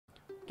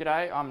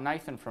G'day, I'm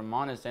Nathan from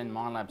Miners Den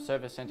Minelab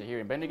Service Centre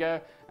here in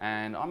Bendigo,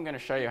 and I'm going to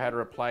show you how to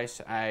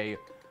replace a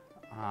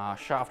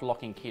shaft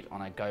locking kit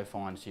on a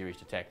GoFind series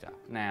detector.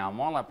 Now,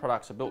 Minelab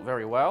products are built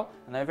very well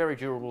and they're very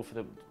durable for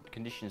the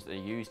conditions that they're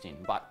used in,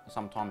 but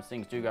sometimes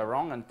things do go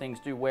wrong and things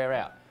do wear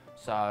out.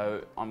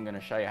 So I'm going to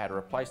show you how to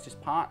replace this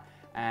part,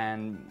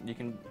 and you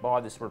can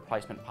buy this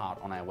replacement part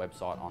on our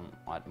website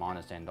at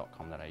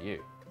minersden.com.au.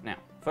 Now,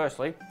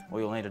 firstly, all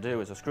you'll need to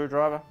do is a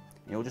screwdriver.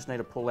 You'll just need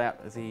to pull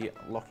out the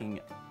locking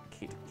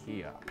kit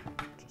here,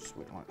 just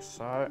like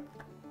so.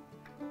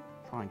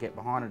 Try and get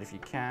behind it if you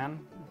can,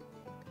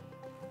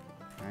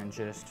 and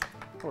just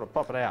sort of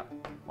pop it out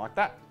like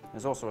that.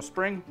 There's also a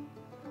spring.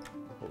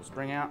 Pull the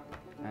spring out,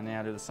 and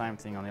now do the same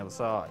thing on the other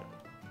side,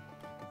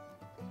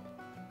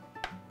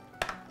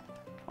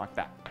 like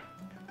that.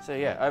 So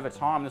yeah, over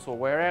time this will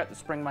wear out. The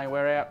spring may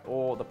wear out,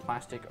 or the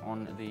plastic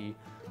on the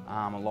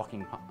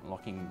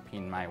locking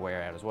pin may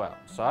wear out as well.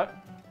 So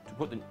to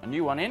put a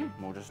new one in,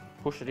 we'll just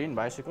push it in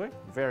basically.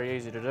 Very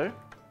easy to do.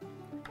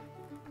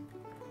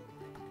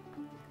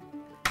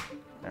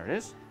 There it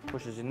is.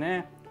 Pushes in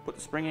there. Put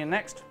the spring in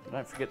next.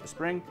 Don't forget the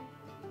spring.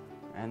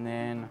 And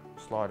then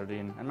slide it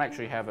in. And make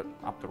sure you have it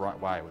up the right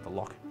way with the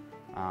lock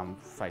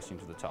facing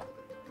to the top.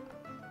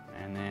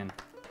 And then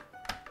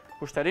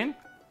push that in.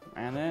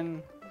 And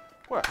then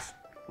works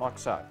like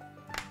so.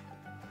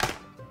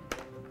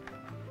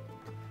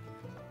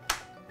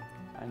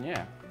 And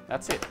yeah,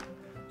 that's it.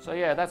 So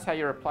yeah, that's how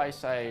you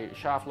replace a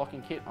shaft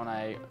locking kit on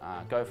a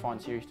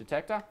GoFind series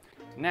detector.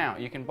 Now,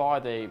 you can buy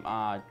the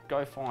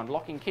GoFind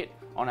locking kit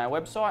on our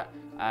website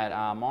at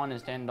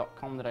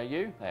minersden.com.au.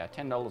 They are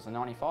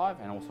 $10.95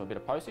 and also a bit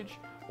of postage.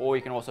 Or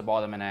you can also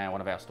buy them in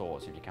one of our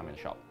stores if you come in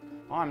the shop.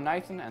 I'm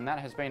Nathan, and that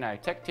has been a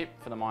tech tip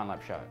for the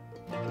Minelab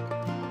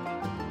Show.